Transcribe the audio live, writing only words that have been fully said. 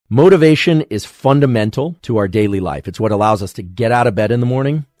Motivation is fundamental to our daily life. It's what allows us to get out of bed in the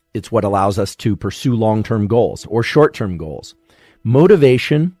morning. It's what allows us to pursue long-term goals or short-term goals.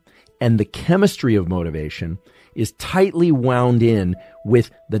 Motivation and the chemistry of motivation is tightly wound in with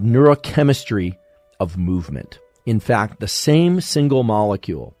the neurochemistry of movement. In fact, the same single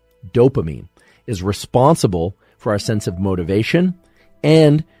molecule, dopamine, is responsible for our sense of motivation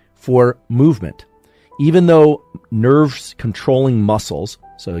and for movement. Even though nerves controlling muscles,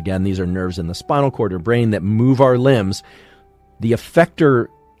 so again, these are nerves in the spinal cord or brain that move our limbs, the effector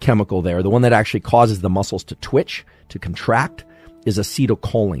chemical there, the one that actually causes the muscles to twitch, to contract, is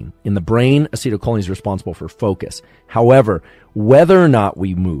acetylcholine. In the brain, acetylcholine is responsible for focus. However, whether or not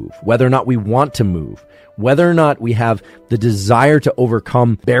we move, whether or not we want to move, whether or not we have the desire to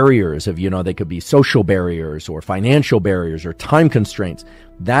overcome barriers of, they could be social barriers or financial barriers or time constraints,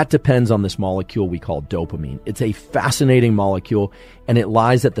 that depends on this molecule we call dopamine. It's a fascinating molecule, and it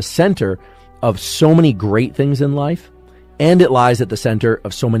lies at the center of so many great things in life. And it lies at the center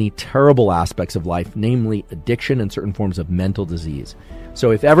of so many terrible aspects of life, namely addiction and certain forms of mental disease.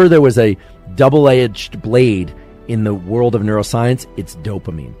 So if ever there was a double-edged blade in the world of neuroscience, it's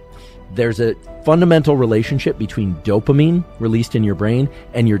dopamine. There's a fundamental relationship between dopamine released in your brain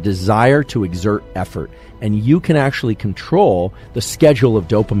and your desire to exert effort. And you can actually control the schedule of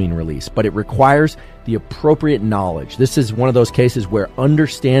dopamine release, but it requires the appropriate knowledge. This is one of those cases where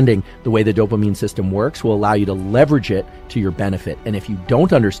understanding the way the dopamine system works will allow you to leverage it to your benefit. And if you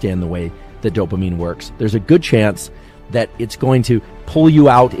don't understand the way that dopamine works, there's a good chance that it's going to pull you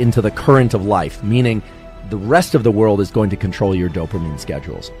out into the current of life, meaning the rest of the world is going to control your dopamine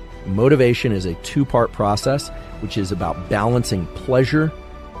schedules. Motivation is a two-part process, which is about balancing pleasure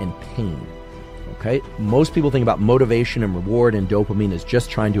and pain. Okay? Most people think about motivation and reward and dopamine as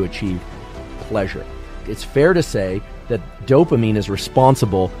just trying to achieve pleasure. It's fair to say that dopamine is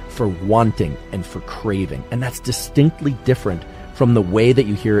responsible for wanting and for craving, and that's distinctly different from the way that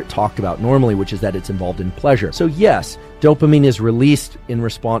you hear it talked about normally, which is that it's involved in pleasure. So yes, dopamine is released in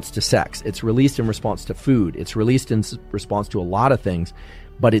response to sex. It's released in response to food. It's released in response to a lot of things,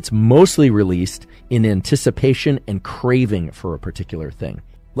 but it's mostly released in anticipation and craving for a particular thing.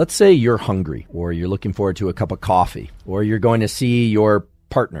 Let's say you're hungry, or you're looking forward to a cup of coffee, or you're going to see your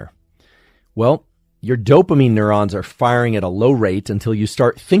partner. Well, your dopamine neurons are firing at a low rate until you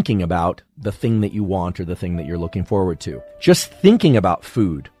start thinking about the thing that you want or the thing that you're looking forward to. Just thinking about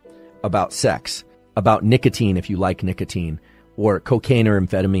food, about sex, about nicotine if you like nicotine, or cocaine or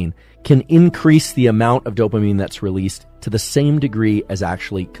amphetamine can increase the amount of dopamine that's released to the same degree as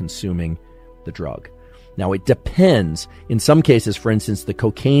actually consuming the drug. Now, it depends. In some cases, for instance, the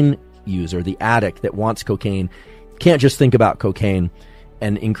cocaine user, the addict that wants cocaine, can't just think about cocaine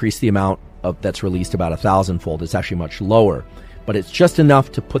and increase the amount that's released about 1,000-fold. It's actually much lower, but it's just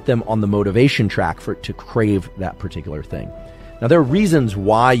enough to put them on the motivation track to crave that particular thing. Now, there are reasons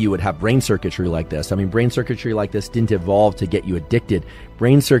why you would have brain circuitry like this. I mean, brain circuitry like this didn't evolve to get you addicted.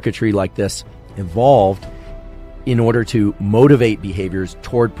 Brain circuitry like this evolved in order to motivate behaviors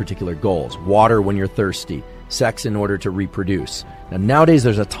toward particular goals. Water when you're thirsty, sex in order to reproduce. Now, nowadays,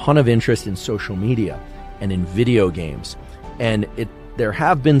 there's a ton of interest in social media and in video games, and there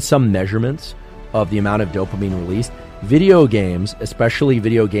have been some measurements of the amount of dopamine released. Video games, especially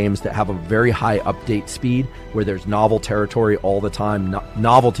video games that have a very high update speed, where there's novel territory all the time,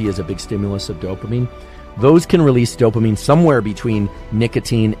 novelty is a big stimulus of dopamine, those can release dopamine somewhere between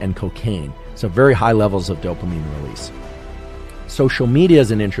nicotine and cocaine. So very high levels of dopamine release. Social media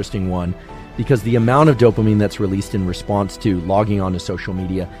is an interesting one because the amount of dopamine that's released in response to logging onto social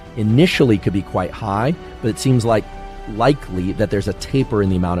media initially could be quite high, but it seems likely that there's a taper in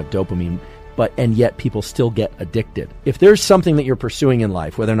the amount of dopamine, and yet people still get addicted. If there's something that you're pursuing in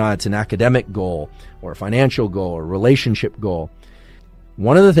life, whether or not it's an academic goal or a financial goal or a relationship goal,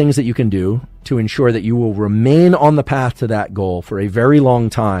 one of the things that you can do to ensure that you will remain on the path to that goal for a very long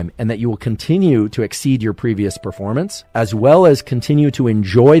time and that you will continue to exceed your previous performance, as well as continue to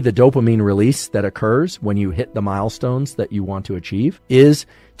enjoy the dopamine release that occurs when you hit the milestones that you want to achieve, is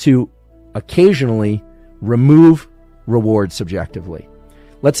to occasionally remove reward subjectively.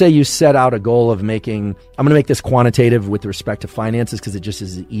 Let's say you set out a goal of I'm going to make this quantitative with respect to finances because it just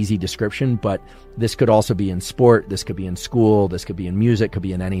is an easy description, but this could also be in sport, this could be in school, this could be in music, could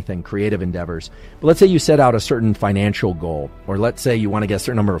be in anything, creative endeavors. But let's say you set out a certain financial goal, or let's say you want to get a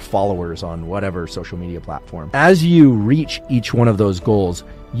certain number of followers on whatever social media platform. As you reach each one of those goals,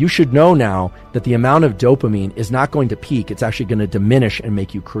 you should know now that the amount of dopamine is not going to peak, it's actually going to diminish and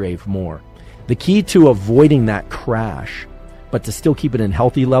make you crave more. The key to avoiding that crash, but to still keep it in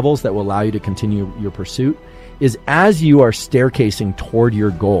healthy levels that will allow you to continue your pursuit, is as you are staircasing toward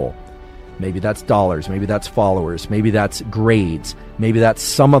your goal, maybe that's dollars, maybe that's followers, maybe that's grades, maybe that's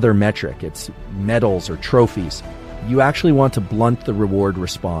some other metric, it's medals or trophies, you actually want to blunt the reward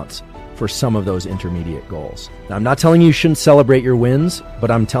response for some of those intermediate goals. Now, I'm not telling you shouldn't celebrate your wins, but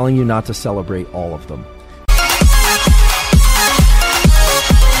I'm telling you not to celebrate all of them.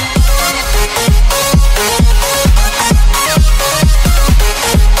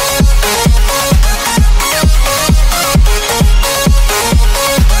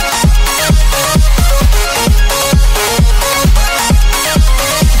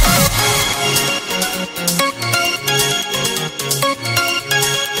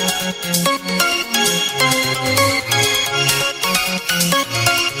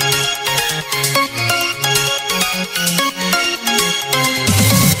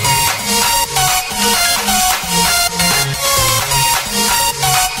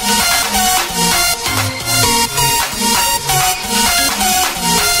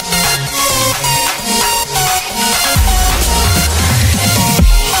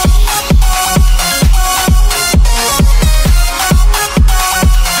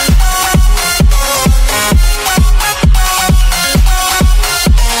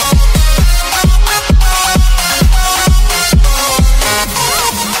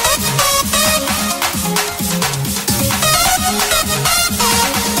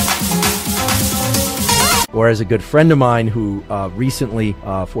 Or as a good friend of mine who recently,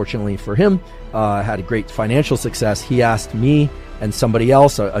 fortunately for him, had a great financial success, he asked me and somebody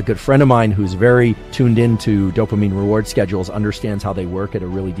else, a good friend of mine who's very tuned into dopamine reward schedules, understands how they work at a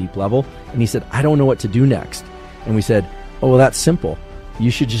really deep level. And he said, I don't know what to do next. And we said, oh, well, that's simple.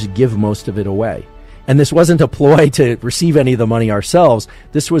 You should just give most of it away. And this wasn't a ploy to receive any of the money ourselves.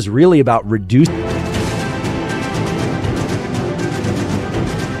 This was really about reducing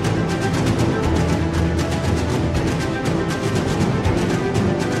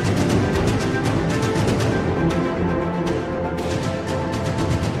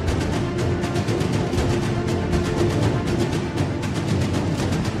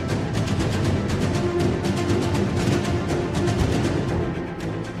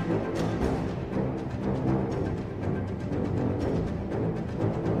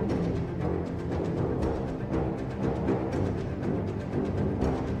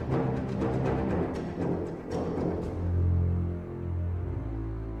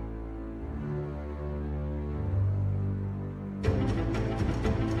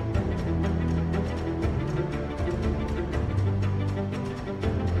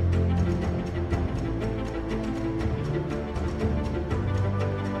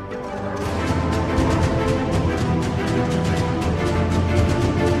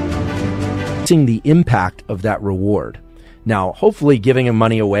the impact of that reward. Now, hopefully giving him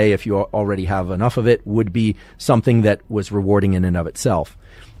money away, if you already have enough of it, would be something that was rewarding in and of itself.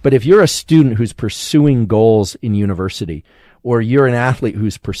 But if you're a student who's pursuing goals in university, or you're an athlete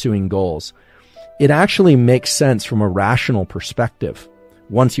who's pursuing goals, it actually makes sense from a rational perspective,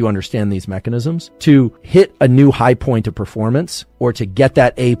 once you understand these mechanisms, to hit a new high point of performance, or to get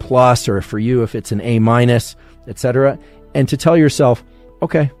that A+, or for you, if it's an A-, etc., and to tell yourself,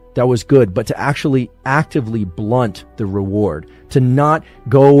 okay, that was good, but to actually actively blunt the reward, to not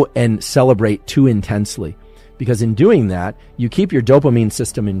go and celebrate too intensely. Because in doing that, you keep your dopamine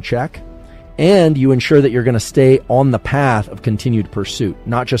system in check, and you ensure that you're going to stay on the path of continued pursuit,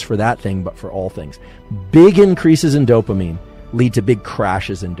 not just for that thing, but for all things. Big increases in dopamine lead to big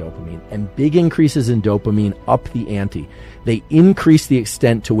crashes in dopamine, and big increases in dopamine up the ante. They increase the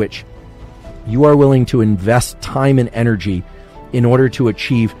extent to which you are willing to invest time and energy in order to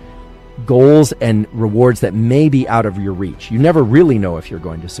achieve goals and rewards that may be out of your reach. You never really know if you're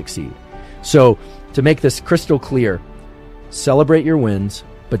going to succeed. So to make this crystal clear, celebrate your wins,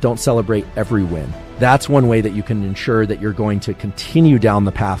 but don't celebrate every win. That's one way that you can ensure that you're going to continue down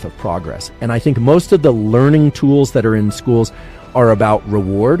the path of progress. And I think most of the learning tools that are in schools are about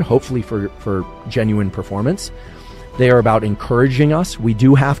reward, hopefully for genuine performance. They are about encouraging us. We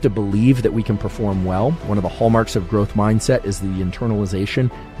do have to believe that we can perform well. One of the hallmarks of growth mindset is the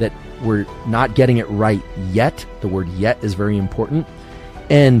internalization that we're not getting it right yet. The word yet is very important.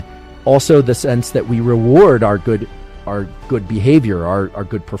 And also the sense that we reward our good behavior, our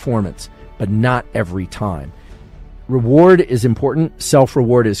good performance, but not every time. Reward is important.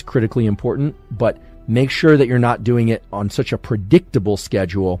 Self-reward is critically important, but make sure that you're not doing it on such a predictable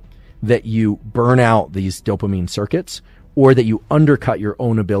schedule that you burn out these dopamine circuits, or that you undercut your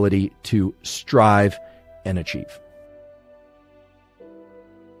own ability to strive and achieve.